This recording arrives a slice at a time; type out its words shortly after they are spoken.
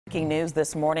Breaking news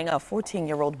this morning, a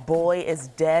 14-year-old boy is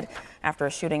dead after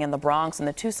a shooting in the Bronx, and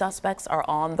the two suspects are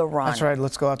on the run. That's right.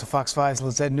 Let's go out to Fox 5's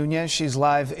Lizette Nunez. She's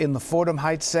live in the Fordham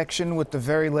Heights section with the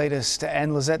very latest.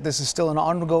 And Lizette, this is still an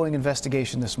ongoing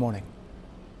investigation this morning.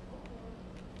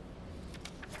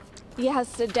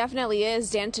 Yes, it definitely is.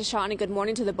 Dan, Tashani, good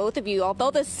morning to the both of you. Although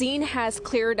the scene has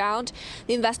cleared out,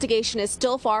 the investigation is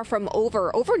still far from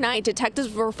over. Overnight,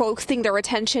 detectives were focusing their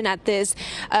attention at this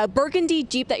burgundy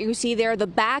Jeep that you see there. The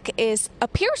back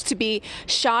appears to be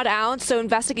shot out, so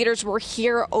investigators were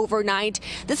here overnight.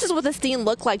 This is what the scene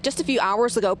looked like just a few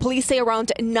hours ago. Police say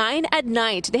around 9 at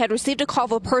night, they had received a call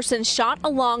of a person shot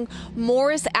along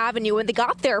Morris Avenue. When they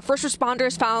got there, first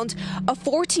responders found a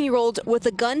 14-year-old with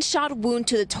a gunshot wound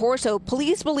to the torso.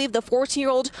 Police believe the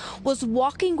 14-year-old was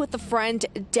walking with a friend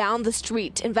down the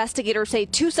street. Investigators say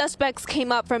two suspects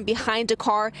came up from behind a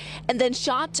car and then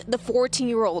shot the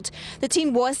 14-year-old. The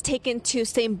teen was taken to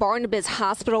St. Barnabas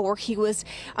Hospital, where he was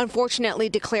unfortunately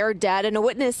declared dead. And a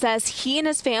witness says he and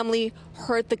his family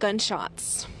heard the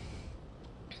gunshots.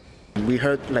 We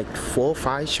heard like 4 or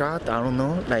 5 shots, I don't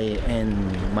know,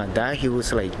 and my dad, he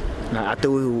was like, I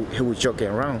thought he was joking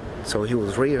around, so he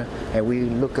was real, and we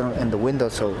looked in the window,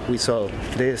 so we saw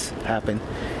this happen,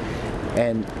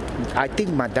 and I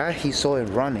think my dad, he saw it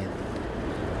running,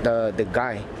 the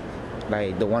guy,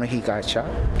 like the one he got shot,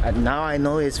 and now I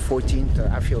know it's 14,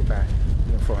 so I feel bad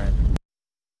for him.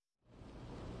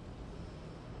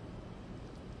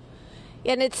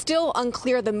 And it's still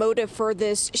unclear the motive for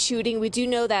this shooting. We do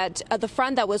know that the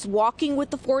friend that was walking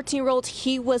with the 14-year-old,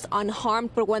 he was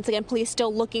unharmed. But once again, police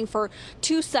still looking for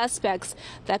two suspects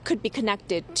that could be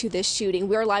connected to this shooting.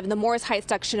 We are live in the Morris Heights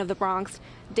section of the Bronx.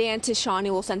 Dan,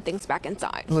 Tashani will send things back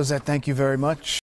inside. Lizette, thank you very much.